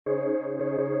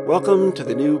Welcome to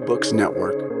the New Books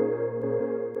Network.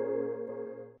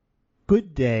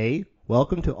 Good day.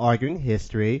 Welcome to Arguing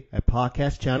History, a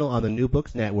podcast channel on the New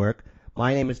Books Network.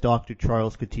 My name is Dr.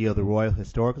 Charles Coutinho of the Royal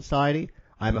Historical Society.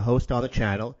 I'm a host on the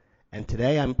channel, and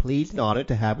today I'm pleased and honored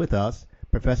to have with us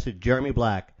Professor Jeremy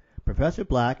Black. Professor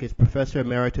Black is Professor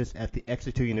Emeritus at the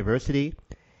Exeter University.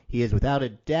 He is without a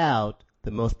doubt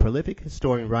the most prolific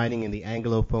historian writing in the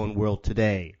Anglophone world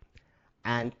today.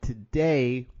 And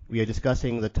today we are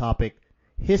discussing the topic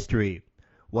history.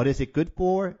 What is it good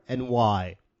for and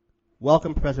why?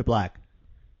 Welcome, Professor Black.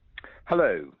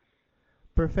 Hello.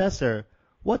 Professor,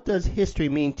 what does history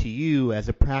mean to you as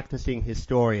a practicing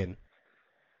historian?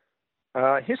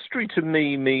 History to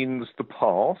me means the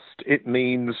past. It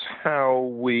means how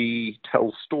we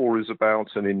tell stories about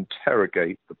and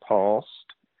interrogate the past.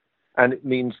 And it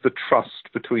means the trust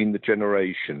between the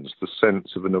generations, the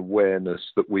sense of an awareness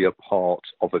that we are part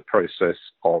of a process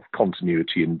of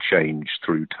continuity and change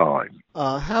through time.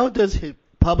 How does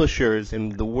publishers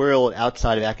in the world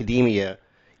outside of academia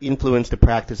influence the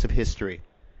practice of history?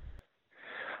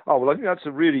 Oh, well, I think that's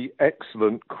a really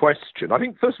excellent question. I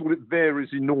think, first of all, it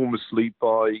varies enormously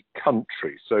by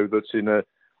country, so that in an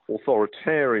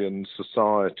authoritarian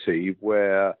society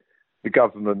where the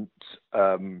government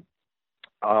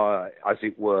as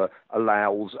it were,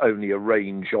 allows only a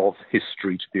range of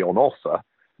history to be on offer,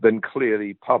 then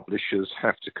clearly publishers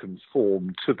have to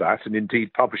conform to that, and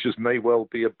indeed publishers may well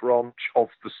be a branch of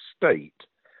the state.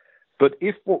 But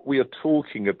if what we are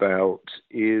talking about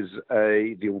is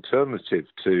the alternative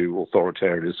to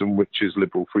authoritarianism, which is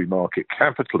liberal free market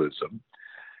capitalism,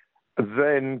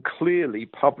 then clearly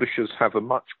publishers have a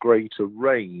much greater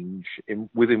range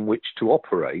within which to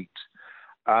operate.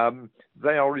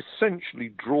 They are essentially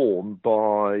drawn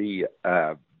by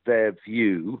their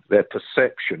view, their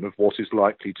perception of what is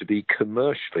likely to be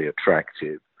commercially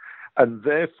attractive, and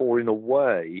therefore, in a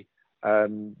way,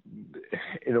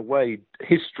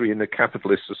 history in a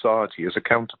capitalist society is a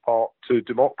counterpart to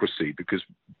democracy, because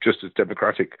just as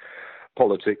democratic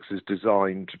politics is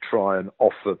designed to try and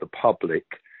offer the public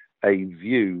a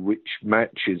view which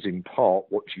matches in part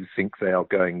what you think they are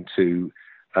going to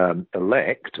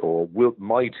elect or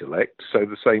might elect, so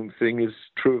the same thing is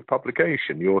true of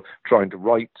publication. You're trying to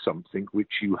write something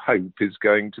which you hope is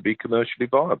going to be commercially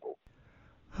viable.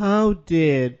 How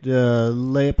did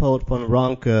Leopold von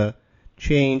Ranke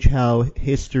change how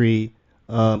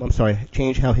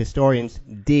how historians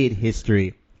did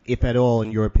history, if at all,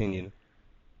 in your opinion?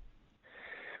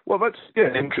 Well, that's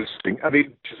interesting. I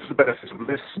mean, just for the benefit of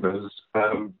listeners,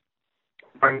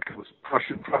 Ranke was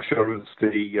Prussian. Prussia is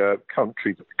the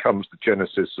country that becomes the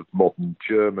genesis of modern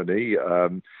Germany.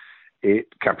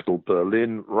 Capital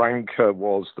Berlin. Ranke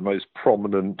was the most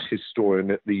prominent historian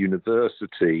at the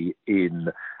university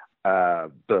in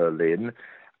Berlin,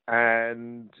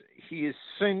 and he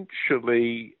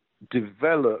essentially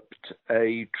developed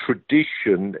a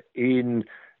tradition in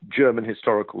German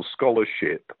historical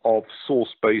scholarship of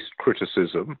source-based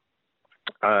criticism.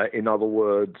 In other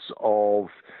words, of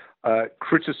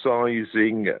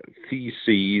criticizing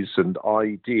theses and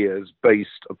ideas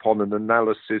based upon an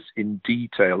analysis in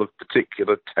detail of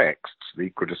particular texts, the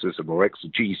criticism or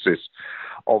exegesis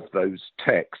of those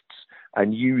texts,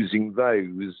 and using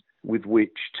those with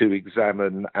which to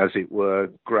examine, as it were,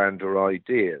 grander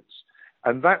ideas.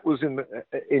 And that was,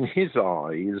 in his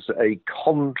eyes, a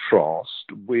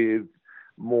contrast with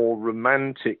more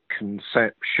romantic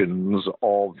conceptions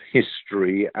of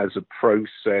history as a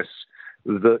process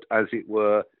that, as it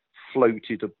were,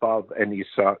 floated above any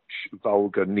such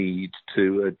vulgar need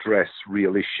to address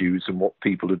real issues and what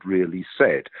people had really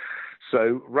said.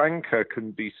 So Ranke can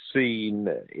be seen,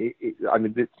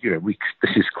 this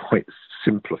is quite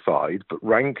simplified, but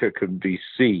Ranke can be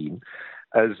seen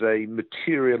as a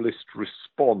materialist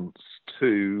response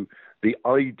to the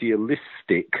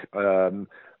idealistic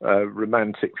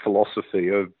romantic philosophy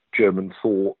of German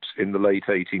thought in the late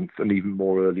 18th and even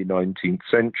more early 19th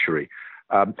century.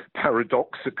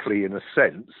 Paradoxically, in a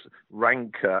sense,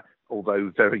 Ranke,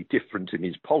 although very different in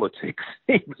his politics,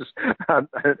 and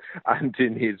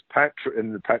in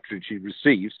the patronage he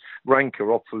receives, Ranke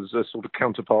offers a sort of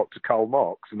counterpart to Karl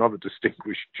Marx, another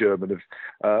distinguished German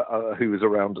who was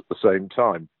around at the same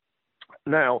time.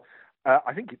 Now,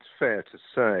 I think it's fair to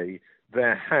say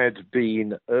there had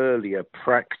been earlier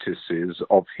practices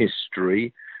of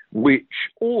history which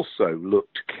also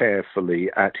looked carefully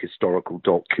at historical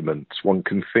documents. One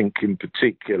can think in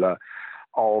particular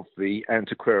of the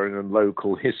antiquarian and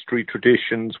local history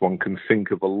traditions. One can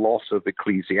think of a lot of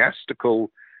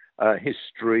ecclesiastical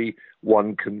history.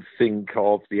 One can think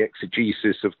of the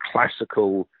exegesis of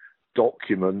classical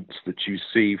documents that you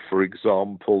see, for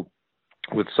example,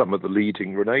 with some of the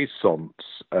leading Renaissance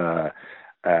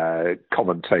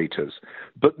commentators.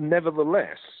 But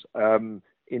nevertheless,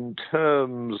 in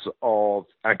terms of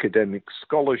academic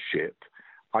scholarship,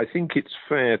 I think it's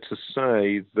fair to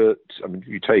say that, I mean,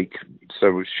 you take,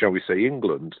 so shall we say,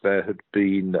 England, there had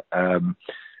been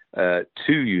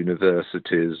two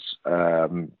universities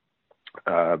prior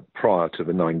to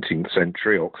the 19th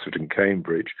century, Oxford and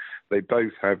Cambridge. They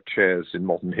both have chairs in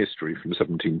modern history from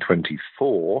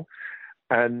 1724,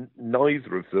 and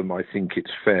neither of them, I think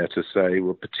it's fair to say,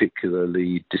 were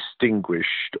particularly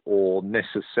distinguished or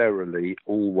necessarily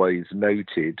always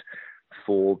noted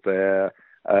for their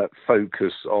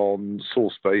focus on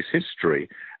source-based history.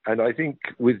 And I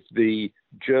think with the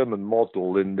German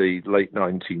model in the late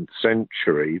 19th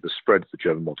century, the spread of the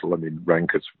German model, I mean,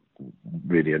 Ranker's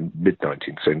really a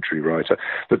mid-19th century writer,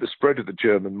 but the spread of the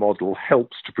German model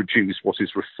helps to produce what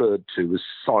is referred to as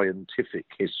scientific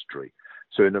history.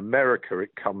 So in America,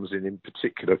 it comes in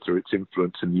particular through its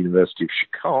influence in the University of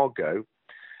Chicago.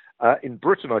 In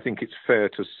Britain, I think it's fair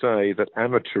to say that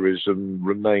amateurism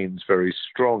remains very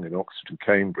strong in Oxford and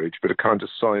Cambridge, but a kind of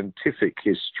scientific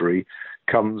history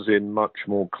comes in much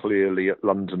more clearly at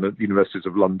London, at the Universities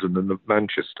of London and of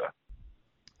Manchester.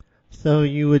 So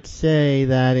you would say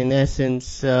that, in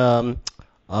essence,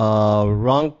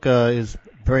 Ranke is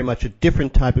very much a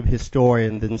different type of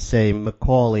historian than, say,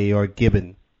 Macaulay or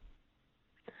Gibbon.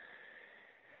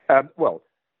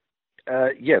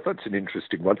 Yeah, that's an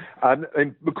interesting one.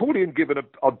 And Macaulay and Gibbon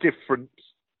are different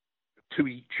to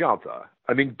each other.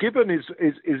 I mean, Gibbon is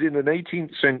in an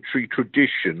 18th century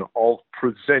tradition of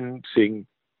presenting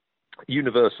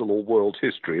universal or world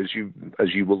history, as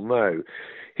you will know.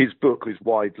 His book is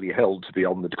widely held to be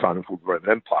On the Decline of the Roman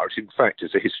Empire. It, in fact,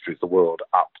 is a history of the world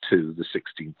up to the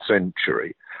 16th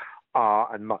century.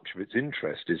 And much of its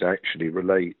interest actually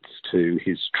relates to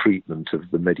his treatment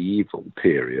of the medieval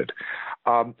period.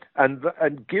 And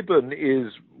Gibbon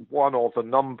is one of a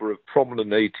number of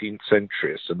prominent 18th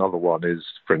centurists. Another one is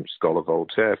French scholar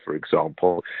Voltaire, for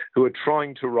example, who are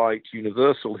trying to write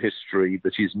universal history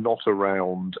that is not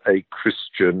around a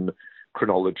Christian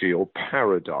chronology or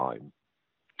paradigm.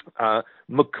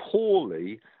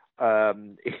 Macaulay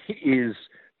is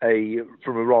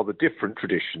from a rather different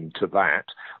tradition to that.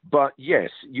 But yes,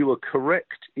 you are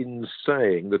correct in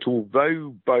saying that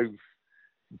although both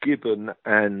Gibbon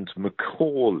and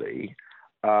Macaulay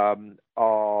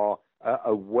are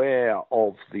aware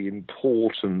of the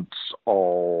importance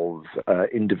of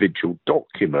individual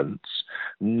documents,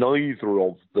 neither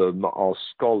of them are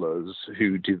scholars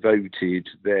who devoted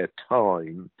their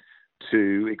time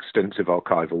to extensive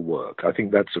archival work. I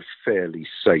think that's a fairly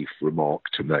safe remark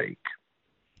to make.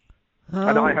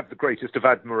 And I have the greatest of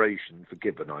admiration for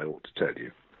Gibbon, I ought to tell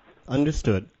you.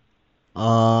 Understood.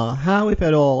 How, if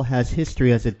at all, has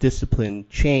history as a discipline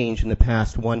changed in the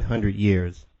past 100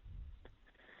 years?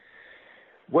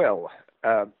 That's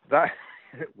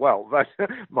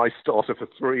my starter for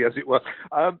three, as it were.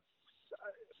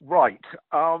 Right.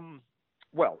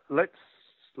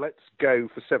 Let's go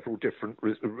for several different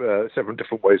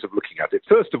ways of looking at it.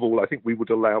 First of all, I think we would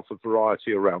allow for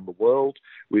variety around the world.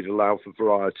 We'd allow for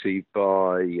variety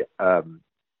by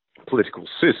political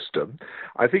system.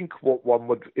 I think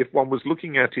if one was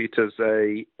looking at it as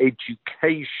a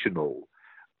educational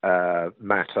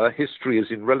matter, history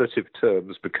has in relative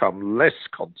terms become less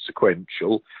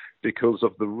consequential because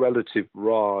of the relative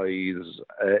rise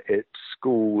at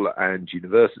school and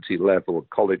university level and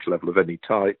college level of any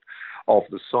type of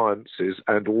the sciences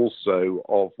and also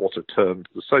of what are termed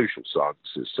the social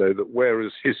sciences. So that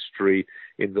whereas history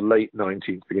in the late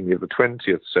 19th, beginning of the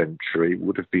 20th century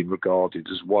would have been regarded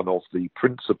as one of the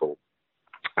principal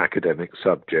academic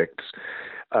subjects,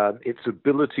 its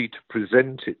ability to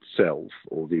present itself,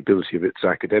 or the ability of its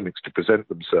academics to present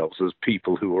themselves as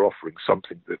people who are offering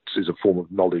something that is a form of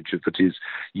knowledge that is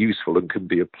useful and can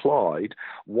be applied,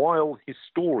 while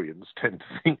historians tend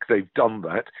to think they've done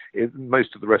that,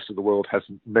 most of the rest of the world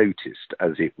hasn't noticed,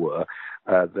 as it were.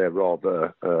 They're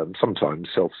rather sometimes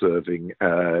self-serving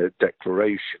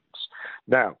declarations.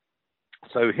 Now,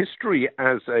 so history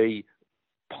as a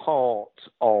part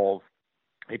of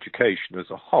education as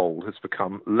a whole has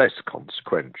become less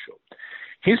consequential.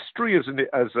 History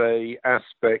as a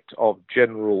aspect of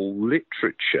general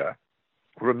literature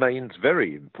remains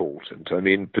very important. I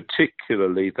mean,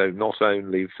 particularly, though not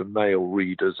only for male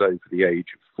readers over the age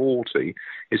of 40,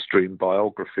 history and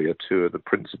biography are two of the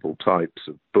principal types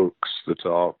of books that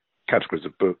are categories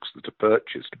of books that are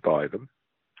purchased by them.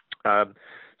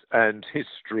 And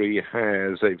history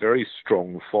has a very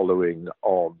strong following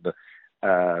on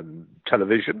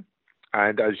television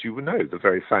And as you know, the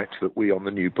very fact that we on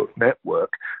the New Book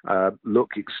Network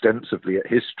look extensively at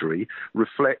history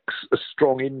reflects a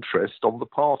strong interest on the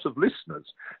part of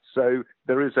listeners. So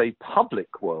there is a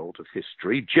public world of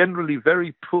history, generally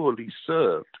very poorly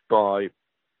served by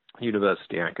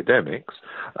university academics,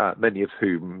 many of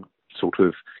whom sort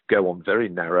of go on very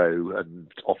narrow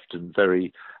and often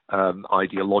very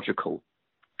ideological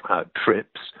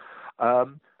trips.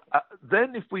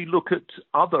 Then if we look at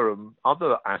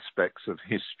other aspects of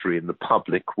history in the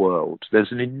public world,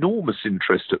 there's an enormous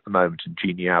interest at the moment in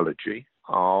genealogy,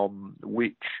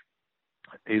 which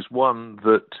is one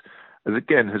that,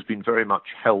 again, has been very much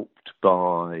helped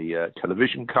by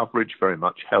television coverage, very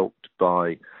much helped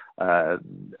by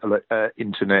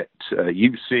internet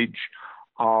usage.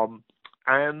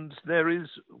 And there is,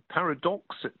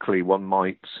 paradoxically, one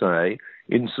might say,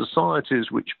 in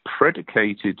societies which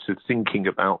predicated to thinking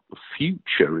about the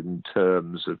future in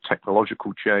terms of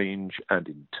technological change and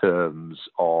in terms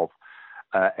of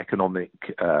economic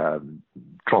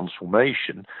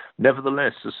transformation,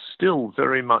 nevertheless are still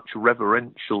very much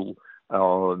reverential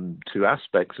to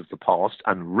aspects of the past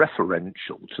and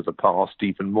referential to the past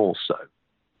even more so.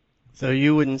 So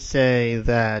you wouldn't say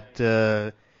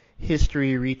that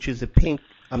history reaches a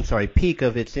peak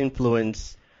of its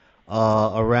influence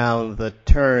around the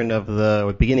turn of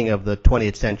or beginning of the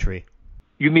 20th century?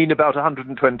 You mean about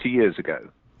 120 years ago?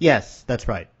 Yes, that's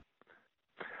right.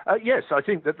 Yes, I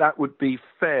think that would be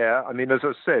fair. I mean, as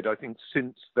I said, I think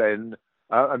since then,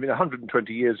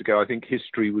 120 years ago, I think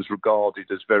history was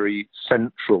regarded as very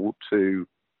central to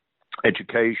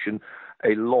education.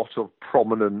 A lot of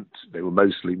prominent, they were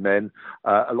mostly men,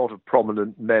 a lot of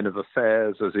prominent men of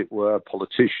affairs, as it were,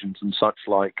 politicians and such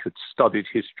like, had studied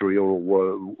history or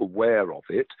were aware of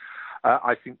it.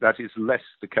 I think that is less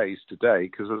the case today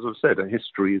because, as I've said,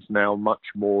 history is now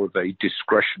much more of a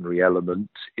discretionary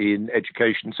element in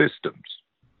education systems.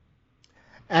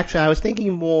 Actually, I was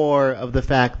thinking more of the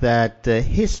fact that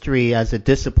history as a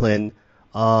discipline,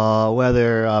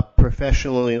 whether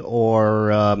professionally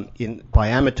or by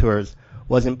amateurs,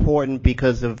 was important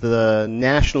because of the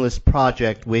nationalist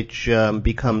project, which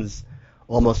becomes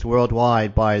almost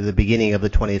worldwide by the beginning of the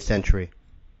 20th century.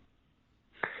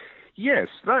 Yes,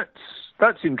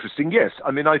 that's interesting. Yes,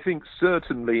 I mean, I think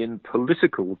certainly in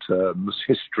political terms,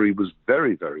 history was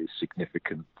very, very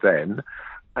significant then,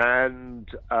 and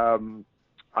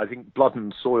I think blood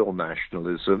and soil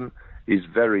nationalism is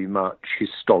very much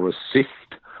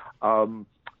historicist.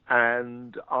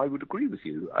 And I would agree with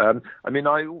you. I mean,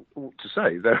 I ought to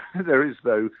say there is,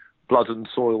 though, blood and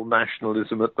soil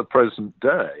nationalism at the present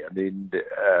day. I mean,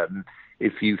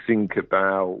 if you think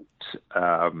about,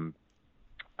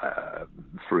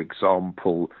 for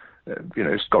example,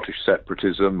 Scottish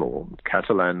separatism or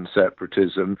Catalan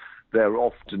separatism, they're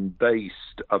often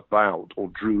based about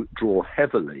or draw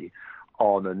heavily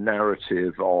on a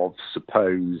narrative of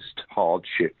supposed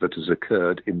hardship that has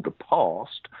occurred in the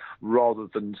past, rather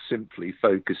than simply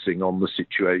focusing on the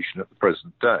situation at the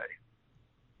present day.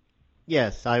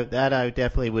 Yes, I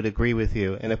definitely would agree with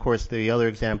you. And of course, the other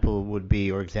example would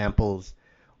be, or examples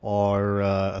are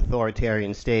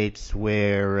authoritarian states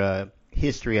where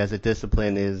history as a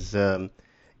discipline is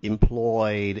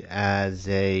employed as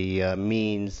a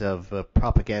means of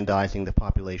propagandizing the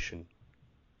population.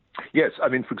 Yes, I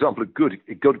mean, for example, a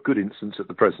good instance at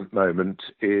the present moment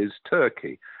is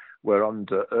Turkey, where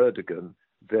under Erdogan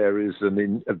there is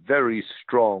a very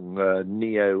strong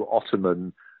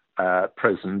neo-Ottoman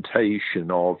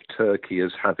presentation of Turkey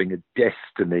as having a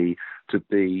destiny to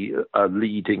be a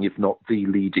leading, if not the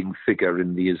leading figure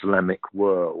in the Islamic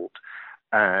world.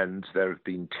 And there have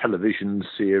been television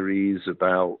series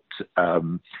about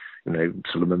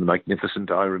Suleiman the Magnificent.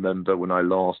 I remember when I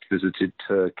last visited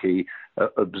Turkey,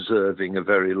 observing a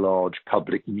very large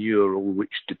public mural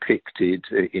which depicted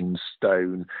in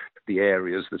stone the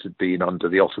areas that had been under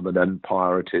the Ottoman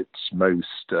Empire at its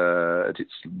most, at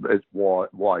its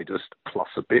widest, plus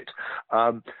a bit.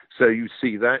 So you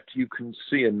see that. You can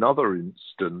see another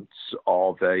instance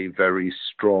of a very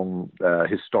strong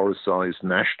historicized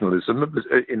nationalism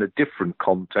in a different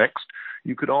context.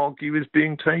 You could argue is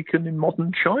being taken in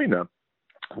modern China,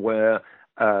 where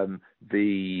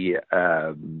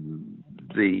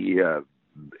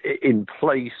in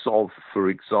place of, for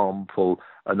example,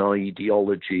 an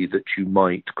ideology that you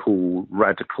might call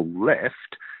radical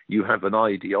left, you have an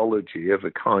ideology of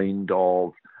a kind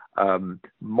of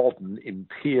modern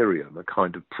imperium, a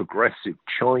kind of progressive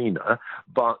China,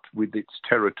 but with its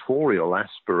territorial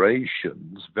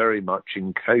aspirations very much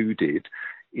encoded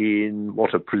in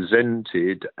what are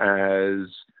presented as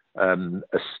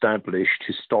established,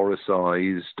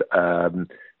 historicized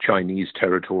Chinese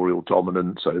territorial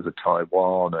dominance over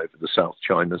Taiwan, over the South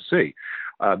China Sea,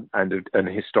 and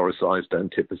historicized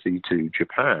antipathy to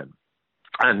Japan,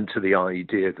 and to the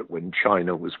idea that when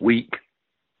China was weak,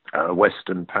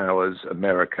 Western powers,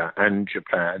 America and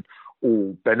Japan,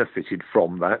 all benefited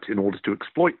from that in order to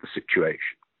exploit the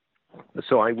situation.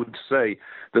 So I would say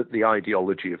that the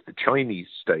ideology of the Chinese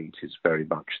state is very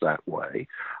much that way.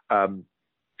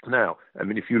 Now, I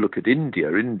mean, if you look at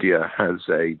India, India has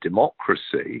a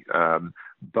democracy,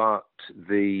 but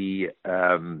the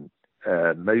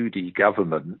Modi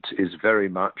government is very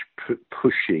much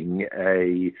pushing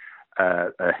a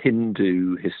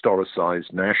Hindu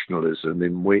historicized nationalism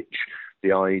in which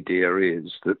the idea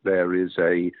is that there is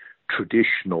a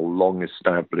traditional,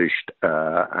 long-established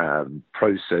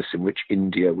process in which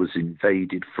India was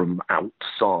invaded from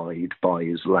outside by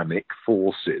Islamic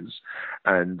forces,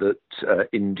 and that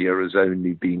India has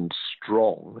only been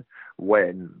strong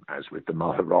when, as with the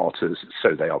Maharathas,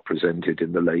 so they are presented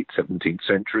in the late 17th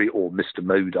century, or Mr.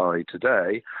 Modi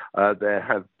today, there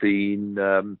have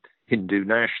been Hindu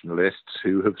nationalists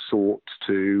who have sought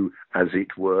to, as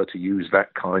it were, to use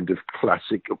that kind of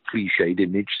classic or cliched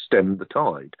image, stem the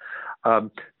tide.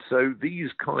 So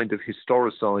these kind of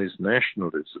historicized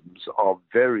nationalisms are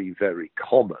very, very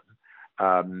common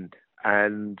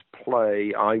and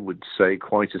play, I would say,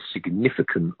 quite a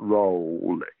significant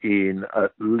role in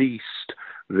at least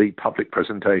the public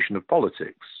presentation of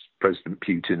politics. President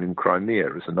Putin in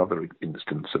Crimea is another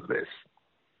instance of this.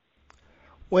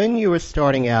 When you were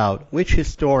starting out, which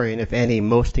historian, if any,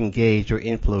 most engaged or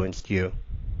influenced you?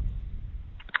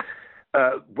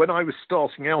 When I was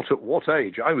starting out, at what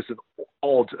age? I was an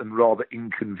odd and rather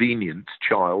inconvenient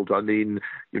child. I mean,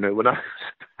 when I was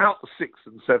about 6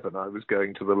 and 7, I was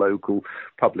going to the local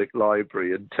public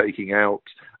library and taking out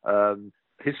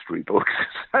history books.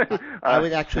 I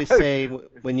would actually say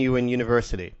when you were in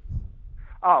university.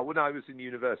 When I was in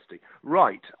university.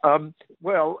 Right.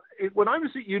 When I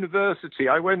was at university,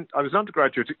 I was an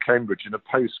undergraduate at Cambridge and a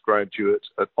postgraduate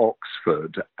at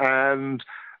Oxford. And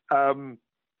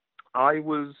I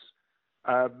was,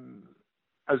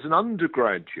 as an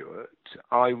undergraduate,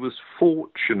 I was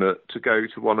fortunate to go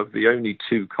to one of the only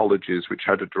 2 colleges which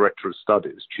had a director of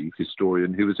studies, chief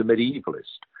historian, who was a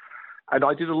medievalist. And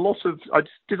I did a lot of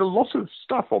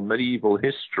stuff on medieval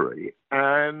history,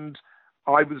 and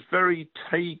I was very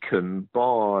taken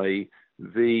by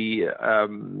the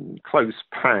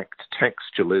close-packed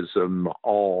textualism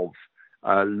of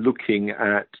looking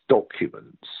at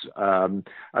documents. And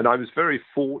I was very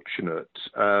fortunate.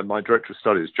 My director of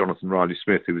studies, Jonathan Riley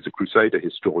Smith, who was a Crusader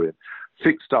historian,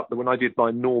 fixed up that when I did my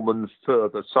Norman England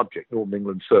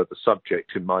Further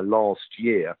subject in my last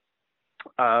year,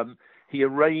 he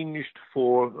arranged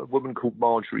for a woman called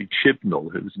Marjorie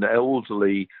Chibnall, who was an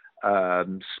elderly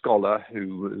scholar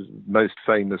who was most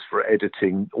famous for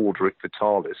editing Orderic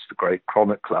Vitalis, the great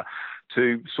chronicler,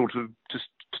 to sort of just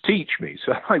to teach me.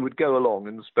 So I would go along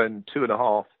and spend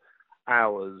 2.5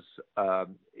 hours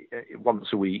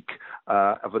once a week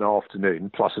of an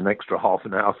afternoon, plus an extra half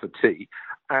an hour for tea.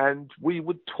 And we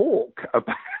would talk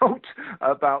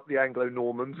about the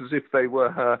Anglo-Normans as if they were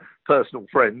her personal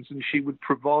friends, and she would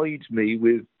provide me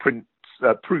with printed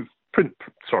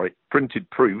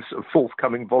proofs of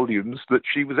forthcoming volumes that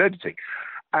she was editing.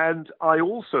 And I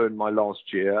also, in my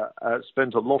last year,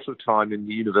 spent a lot of time in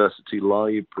the university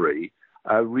library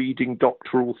reading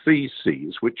doctoral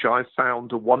theses, which I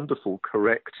found a wonderful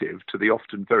corrective to the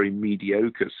often very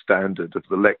mediocre standard of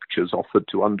the lectures offered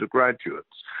to undergraduates.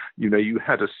 You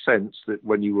had a sense that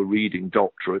when you were reading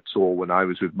doctorates, or when I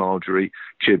was with Marjorie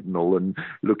Chibnall and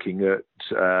looking at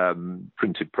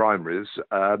printed primaries,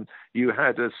 you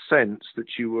had a sense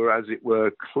that you were, as it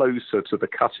were, closer to the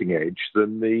cutting edge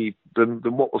than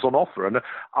what was on offer. And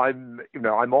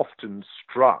I'm often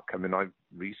struck. I mean, I've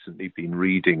recently been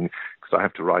reading, because I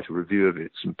have to write a review of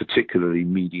it, some particularly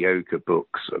mediocre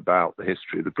books about the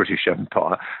history of the British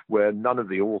Empire, where none of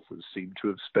the authors seem to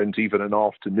have spent even an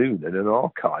afternoon in an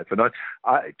archive. And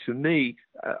to me,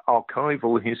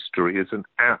 archival history is an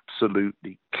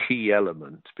absolutely key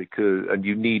element, and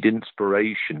you need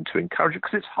inspiration to encourage it,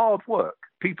 because it's hard work.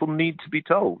 People need to be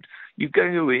told. You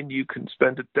go in, you can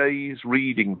spend a day's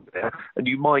reading there, and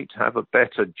you might have a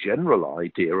better general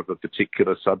idea of a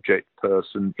particular subject,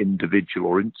 person,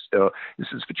 individual, or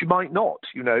instance, but you might not.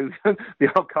 The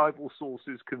archival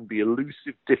sources can be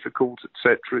elusive, difficult,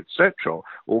 etc.,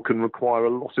 or can require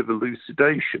a lot of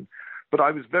elucidation. But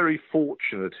I was very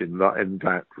fortunate in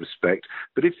that respect.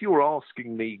 But if you're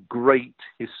asking me great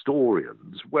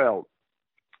historians, well,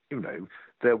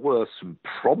 there were some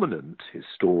prominent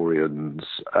historians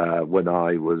when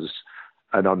I was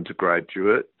an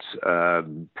undergraduate.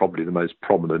 Probably the most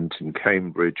prominent in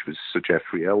Cambridge was Sir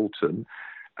Geoffrey Elton.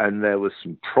 And there were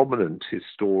some prominent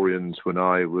historians when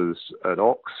I was at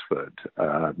Oxford.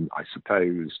 I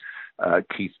suppose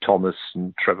Keith Thomas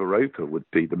and Trevor Roper would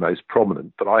be the most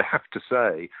prominent. But I have to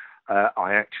say,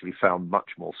 I actually found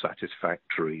much more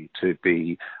satisfactory to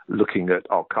be looking at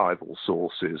archival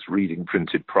sources, reading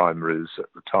printed primaries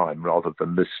at the time, rather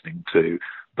than listening to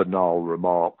banal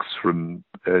remarks from,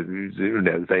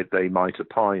 they might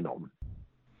opine on.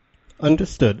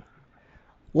 Understood.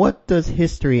 What does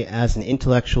history as an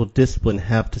intellectual discipline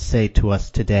have to say to us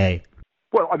today?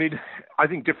 Well, I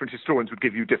think different historians would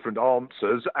give you different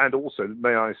answers, and also,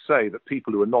 may I say, that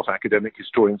people who are not academic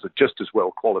historians are just as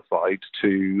well qualified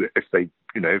to, if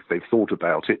they've thought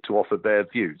about it, to offer their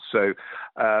views. So,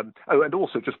 and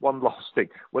also just one last thing.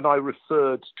 When I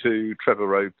referred to Trevor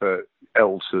Roper,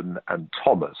 Elton and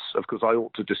Thomas, of course, I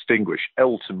ought to distinguish.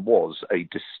 Elton was a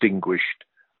distinguished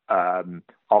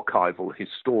archival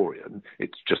historian.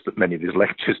 It's just that many of his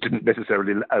lectures didn't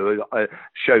necessarily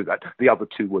show that. The other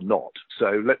two were not.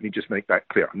 So let me just make that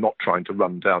clear. I'm not trying to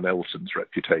run down Elton's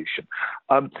reputation.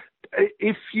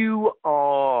 If you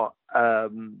are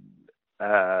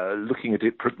looking at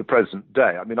it at the present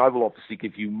day, I will obviously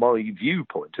give you my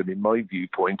viewpoint. My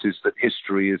viewpoint is that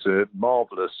history is a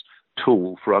marvelous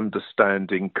tool for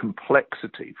understanding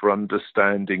complexity, for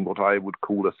understanding what I would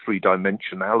call a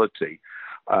three-dimensionality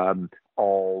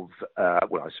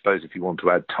I suppose if you want to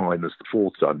add time as the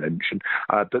fourth dimension,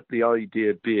 but the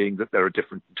idea being that there are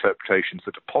different interpretations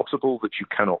that are possible, that you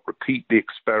cannot repeat the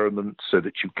experiment, so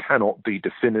that you cannot be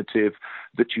definitive,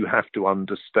 that you have to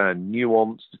understand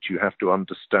nuance, that you have to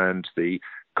understand the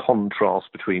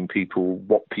contrast between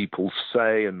what people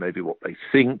say and maybe what they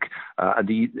think,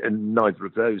 and neither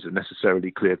of those are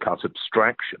necessarily clear-cut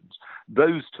abstractions.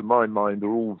 Those, to my mind,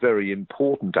 are all very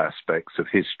important aspects of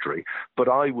history, but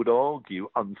I would argue,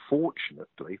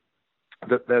 unfortunately,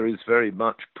 that there is very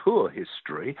much poor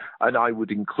history, and I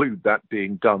would include that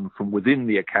being done from within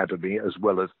the academy as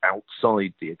well as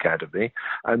outside the academy,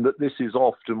 and that this is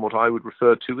often what I would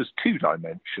refer to as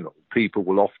two-dimensional. People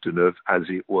will often have, as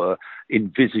it were,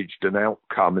 envisaged an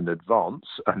outcome in advance,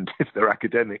 and if they're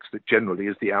academics, that generally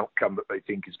is the outcome that they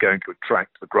think is going to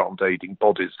attract the grant aiding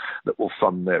bodies that will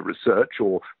fund their research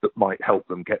or that might help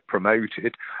them get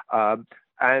promoted,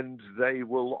 and they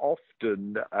will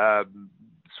often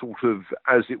sort of,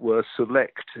 as it were,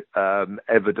 select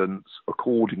evidence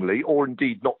accordingly, or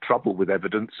indeed not trouble with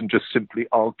evidence and just simply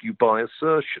argue by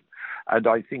assertion. And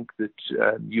I think that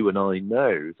you and I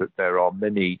know that there are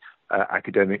many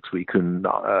academics we can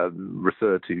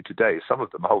refer to today, some of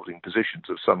them holding positions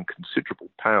of some considerable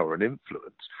power and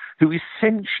influence, who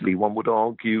essentially, one would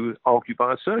argue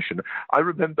by assertion. I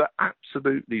remember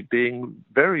absolutely being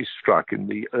very struck in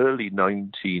the early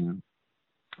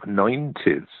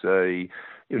 1990s, a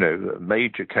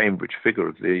major Cambridge figure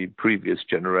of the previous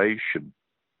generation.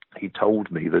 He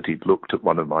told me that he'd looked at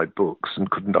one of my books and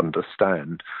couldn't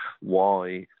understand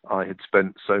why I had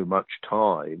spent so much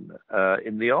time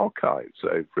in the archives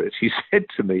over it. He said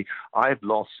to me, "I've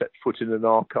last set foot in an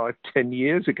archive 10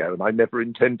 years ago, and I never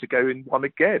intend to go in one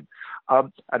again."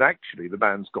 And actually, the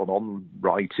man's gone on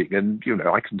writing, and,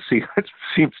 I can see that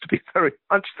seems to be very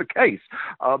much the case.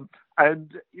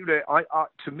 And,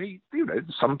 to me,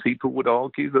 some people would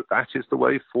argue that is the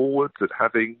way forward, that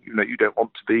having, you don't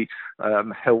want to be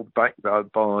held back by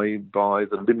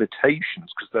the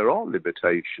limitations, because there are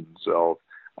limitations of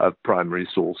primary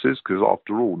sources, because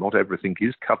after all, not everything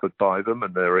is covered by them,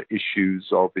 and there are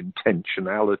issues of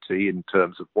intentionality in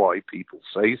terms of why people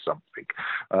say something.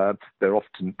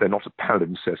 They're not a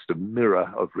palimpsest, a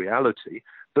mirror of reality.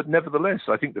 But nevertheless,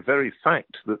 I think the very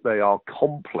fact that they are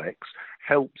complex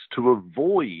helps to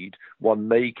avoid one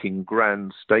making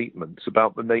grand statements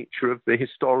about the nature of the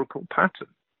historical pattern.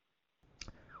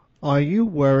 Are you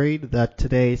worried that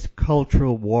today's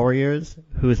cultural warriors,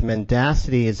 whose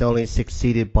mendacity is only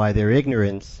succeeded by their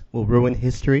ignorance, will ruin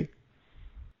history?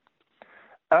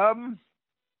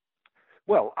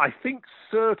 Well, I think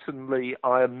certainly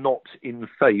I am not in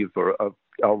favor of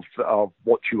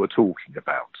what you are talking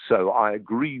about. So I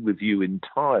agree with you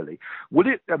entirely. Will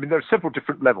it? There are several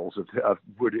different levels of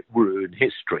would it ruin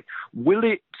history? Will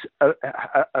it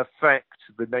affect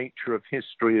the nature of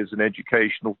history as an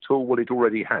educational tool? Well, it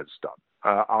already has done.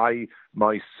 I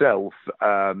myself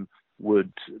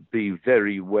would be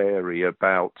very wary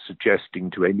about suggesting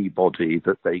to anybody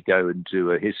that they go and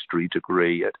do a history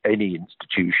degree at any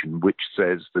institution which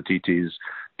says that it is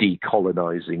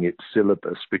decolonizing its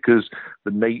syllabus, because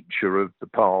the nature of the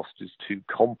past is too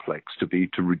complex to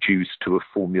reduce to a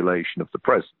formulation of the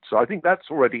present. So I think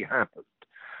that's already happened.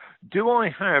 Do I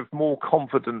have more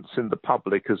confidence in the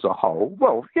public as a whole?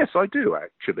 Well, yes, I do,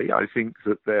 actually. I think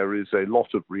that there is a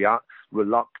lot of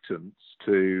reluctance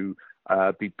to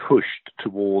be pushed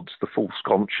towards the false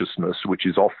consciousness which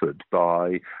is offered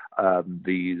by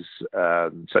these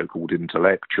so-called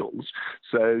intellectuals.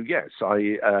 So, yes,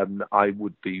 I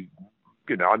would be...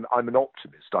 I'm an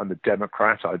optimist. I'm a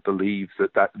Democrat. I believe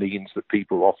that means that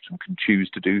people often can choose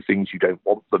to do things you don't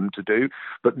want them to do.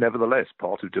 But nevertheless,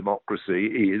 part of democracy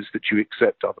is that you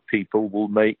accept other people will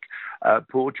make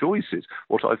poor choices.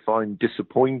 What I find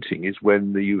disappointing is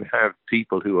when you have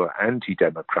people who are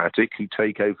anti-democratic who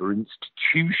take over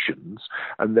institutions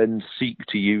and then seek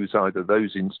to use either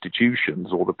those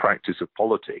institutions or the practice of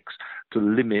politics to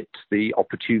limit the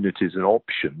opportunities and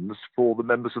options for the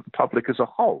members of the public as a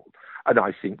whole. And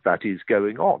I think that is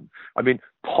going on. I mean,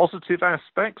 positive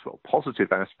aspects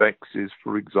is,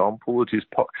 for example, it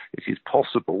is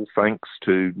possible, thanks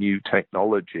to new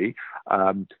technology,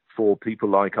 for people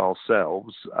like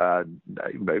ourselves,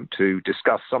 to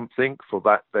discuss something, for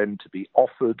that then to be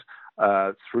offered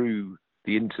through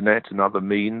the internet and other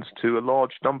means to a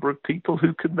large number of people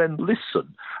who can then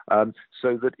listen,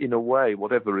 so that in a way,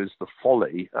 whatever is the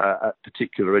folly at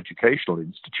particular educational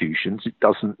institutions, it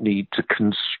doesn't need to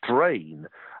constrain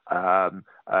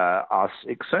us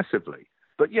excessively.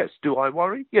 But yes, do I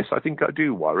worry? Yes, I think I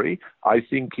do worry. I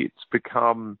think it's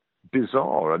become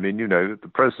bizarre. I mean, at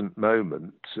the present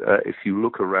moment, if you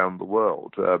look around the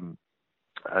world,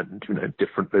 and,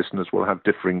 different listeners will have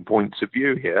differing points of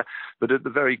view here, but at the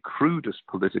very crudest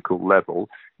political level,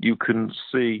 you can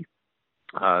see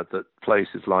that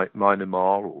places like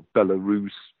Myanmar or Belarus,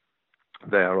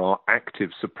 there are active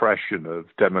suppression of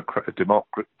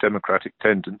democratic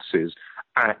tendencies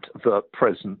at the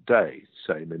present day,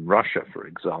 same in Russia, for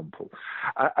example.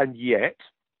 And yet,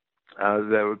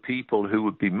 there are people who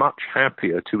would be much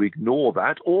happier to ignore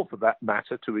that, or for that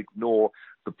matter, to ignore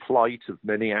the plight of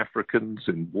many Africans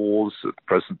in wars at the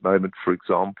present moment, for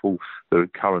example, the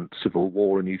current civil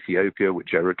war in Ethiopia,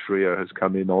 which Eritrea has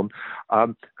come in on,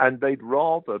 and they'd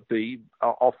rather be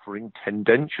offering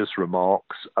tendentious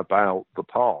remarks about the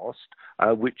past,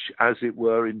 which, as it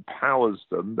were, empowers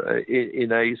them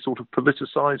in a sort of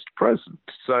politicized present.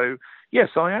 So, yes,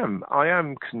 I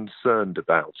am concerned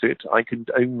about it. I can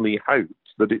only hope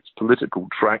that its political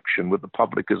traction with the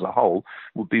public as a whole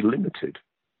will be limited.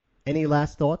 Any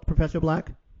last thought, Professor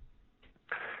Black?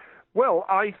 Well,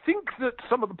 I think that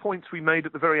some of the points we made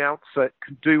at the very outset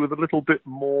could do with a little bit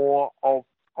more of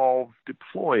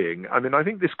deploying. I mean, I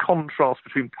think this contrast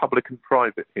between public and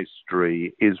private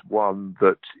history is one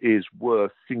that is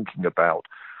worth thinking about.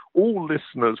 All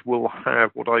listeners will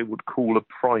have what I would call a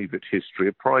private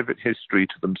history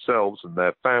to themselves and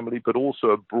their family, but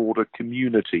also a broader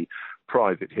community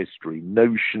private history,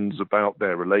 notions about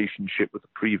their relationship with the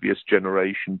previous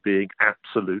generation being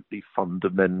absolutely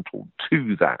fundamental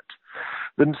to that.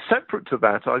 Then separate to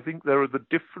that, I think there are the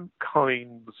different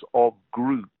kinds of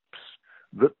groups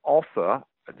that offer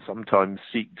and sometimes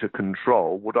seek to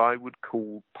control what I would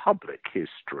call public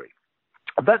history.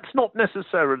 That's not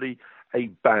necessarily a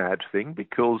bad thing,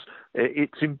 because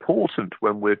it's important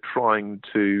when we're trying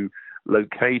to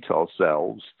locate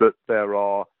ourselves that there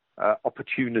are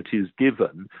opportunities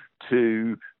given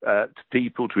to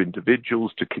people, to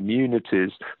individuals, to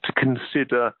communities to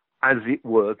consider, as it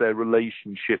were, their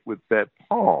relationship with their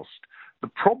past. The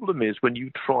problem is when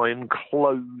you try and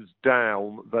close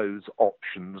down those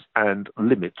options and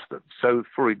limit them. So,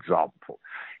 for example,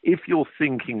 if you're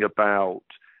thinking about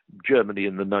Germany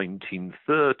in the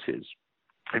 1930s,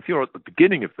 if you're at the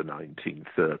beginning of the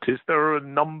 1930s, there are a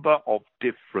number of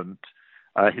different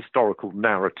historical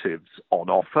narratives on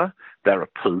offer. There are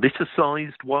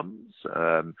politicized ones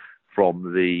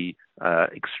from the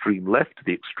extreme left to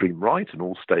the extreme right and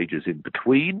all stages in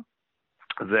between.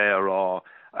 There are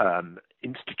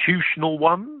institutional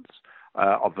ones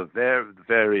of a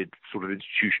varied sort of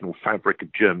institutional fabric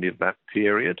of Germany of that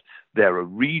period. There are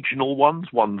regional ones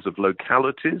of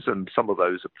localities, and some of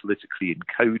those are politically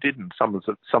encoded, and some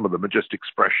of them are just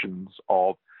expressions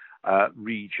of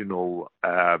regional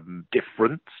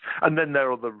difference. And then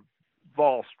there are the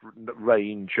vast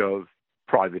range of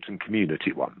private and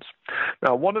community ones.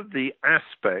 Now, one of the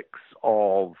aspects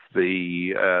of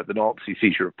the Nazi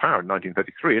seizure of power in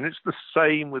 1933, and it's the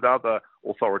same with other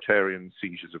authoritarian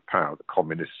seizures of power, the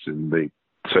communists in the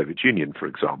Soviet Union, for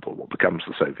example, what becomes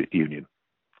the Soviet Union,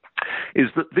 is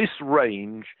that this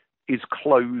range is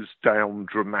closed down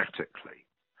dramatically.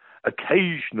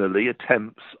 Occasionally,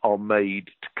 attempts are made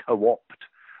to co-opt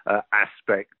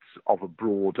aspects of a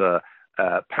broader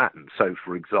pattern. So,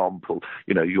 for example,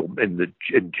 you're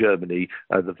in Germany,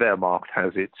 the Wehrmacht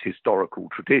has its historical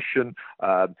tradition.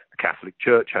 The Catholic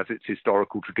Church has its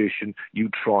historical tradition. You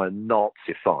try and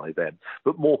Nazify them,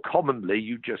 but more commonly,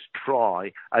 you just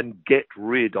try and get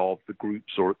rid of the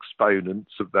groups or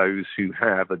exponents of those who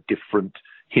have a different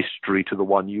history to the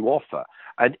one you offer.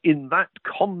 And in that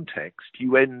context,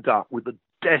 you end up with a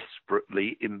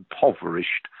desperately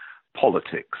impoverished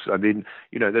politics. I mean,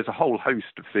 there's a whole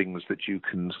host of things that you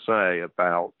can say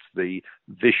about the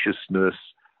viciousness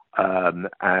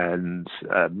and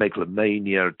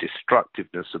megalomania,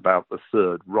 destructiveness about the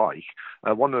Third Reich.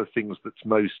 One of the things that's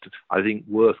most, I think,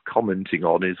 worth commenting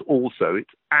on is also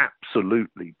its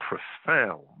absolutely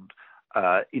profound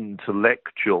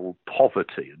intellectual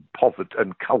poverty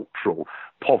and cultural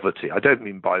poverty. I don't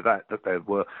mean by that there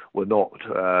were not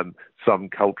some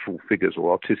cultural figures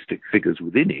or artistic figures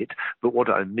within it, but what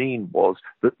I mean was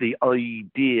that the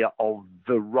idea of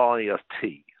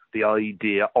variety, the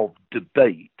idea of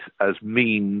debate as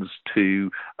means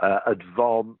to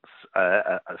advance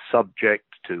a subject,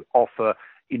 to offer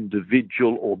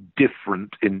individual or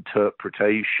different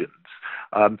interpretations,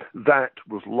 that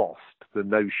was lost. The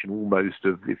notion almost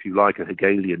of, if you like, a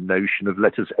Hegelian notion of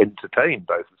let us entertain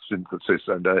both a synthesis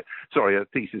and a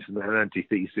thesis and an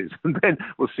antithesis, and then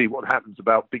we'll see what happens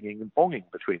about binging and bonging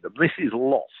between them. This is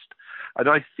lost. And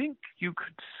I think you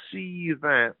could see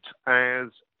that as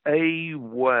a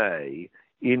way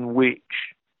in which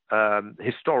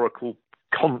historical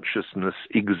consciousness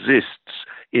exists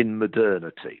in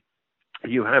modernity.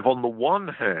 You have, on the one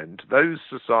hand, those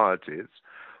societies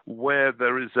where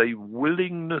there is a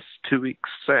willingness to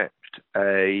accept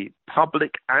a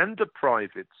public and a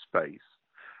private space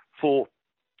for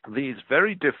these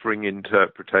very differing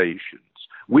interpretations,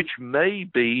 which may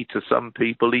be to some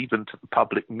people, even to the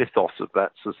public mythos of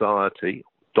that society,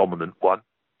 dominant one,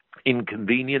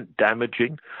 inconvenient,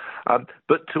 damaging,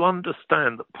 but to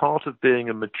understand that part of being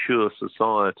a mature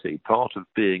society, part of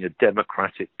being a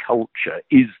democratic culture,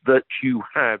 is that you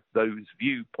have those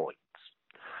viewpoints.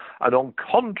 And on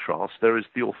contrast, there is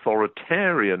the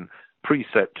authoritarian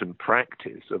precept and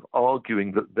practice of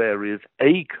arguing that there is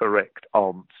a correct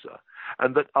answer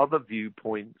and that other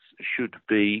viewpoints should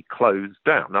be closed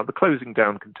down. Now, the closing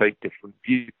down can take different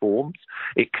view forms.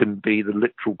 It can be the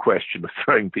literal question of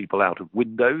throwing people out of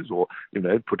windows or,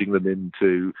 putting them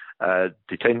into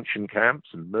detention camps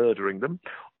and murdering them.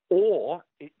 Or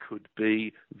it could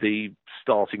be the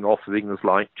starting off things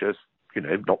like just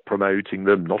not promoting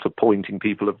them, not appointing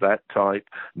people of that type,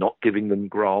 not giving them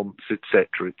grants,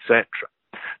 etc., etc.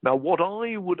 Now, what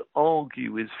I would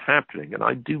argue is happening, and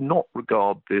I do not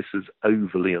regard this as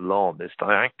overly alarmist,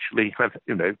 I actually have,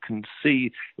 can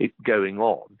see it going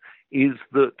on, is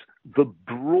that the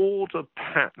broader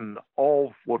pattern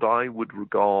of what I would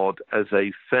regard as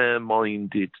a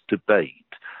fair-minded debate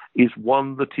is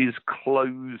one that is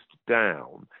closed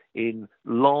down in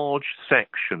large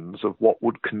sections of what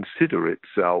would consider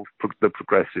itself the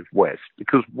progressive West.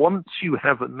 Because once you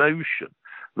have a notion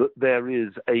that there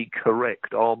is a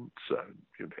correct answer,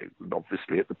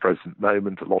 obviously at the present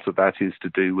moment a lot of that is to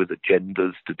do with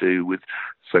agendas, to do with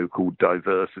so-called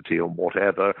diversity or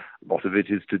whatever. A lot of it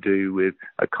is to do with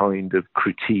a kind of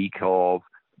critique of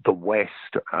the West.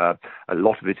 A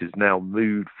lot of it is now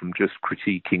moved from just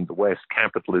critiquing the West,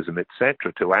 capitalism,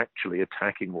 etc., to actually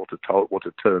attacking what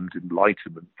are termed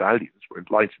Enlightenment values. Where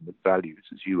Enlightenment values,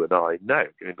 as you and I know,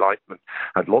 Enlightenment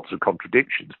had lots of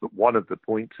contradictions, but one of the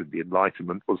points of the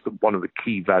Enlightenment was that one of the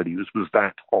key values was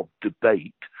that of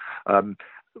debate.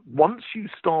 Once you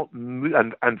start,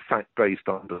 and fact-based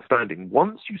understanding,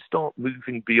 once you start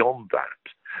moving beyond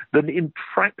that, then in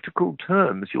practical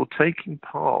terms, you're taking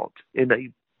part in a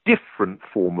different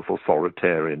form of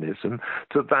authoritarianism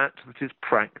to that is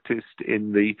practiced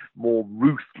in the more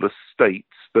ruthless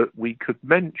states that we could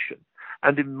mention.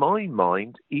 And in my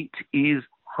mind, it is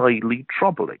highly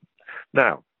troubling.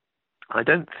 Now, I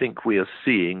don't think we are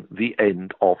seeing the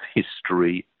end of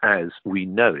history as we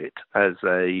know it, as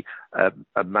a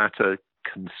matter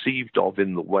conceived of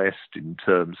in the West in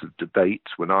terms of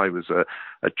debates. When I was a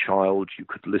child, you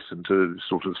could listen to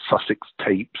sort of Sussex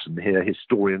tapes and hear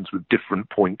historians with different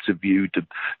points of view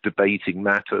debating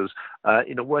matters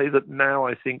in a way that now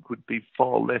I think would be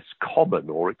far less common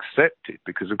or accepted,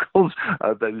 because of course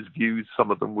those views,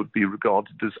 some of them would be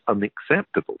regarded as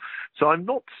unacceptable. So I'm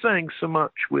not saying so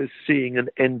much we're seeing an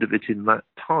end of it in that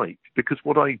type, because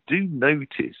what I do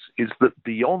notice is that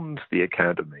beyond the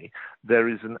academy, there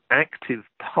is an active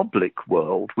public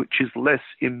world which is less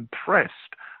impressed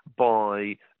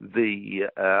by the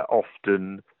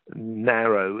often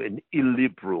narrow and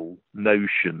illiberal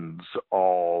notions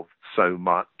of so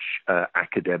much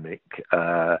academic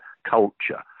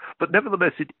culture. But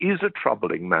nevertheless, it is a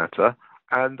troubling matter,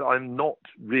 and I'm not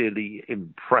really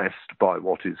impressed by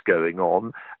what is going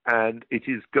on, and it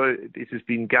has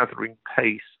been gathering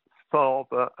pace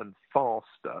farther and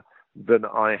faster than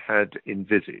I had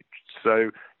envisaged.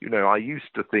 So, I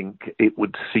used to think it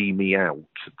would see me out,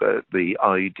 the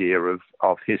idea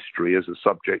of history as a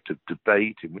subject of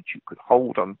debate in which you could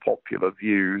hold unpopular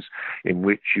views, in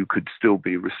which you could still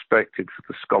be respected for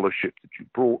the scholarship that you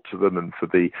brought to them and for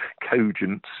the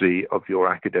cogency of your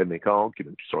academic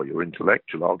argument, your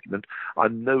intellectual argument.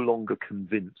 I'm no longer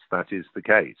convinced that is the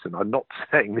case. And I'm not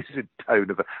saying this in the tone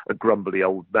of a grumbly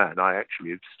old man. I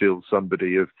actually am still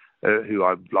somebody who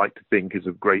I would like to think is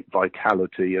of great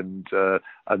vitality and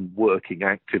working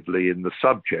actively in the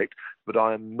subject, but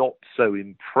I am not so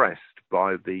impressed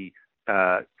by the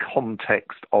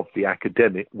context of the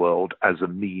academic world as a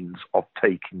means of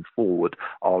taking forward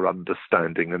our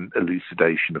understanding and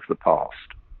elucidation of the past.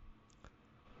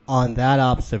 On that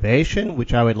observation,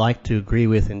 which I would like to agree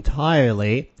with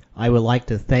entirely, I would like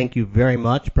to thank you very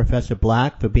much, Professor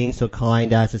Black, for being so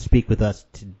kind as to speak with us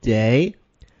today.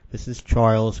 This is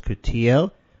Charles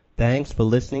Coutinho. Thanks for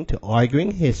listening to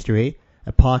Arguing History,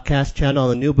 a podcast channel on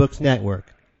the New Books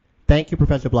Network. Thank you,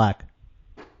 Professor Black.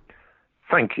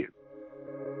 Thank you.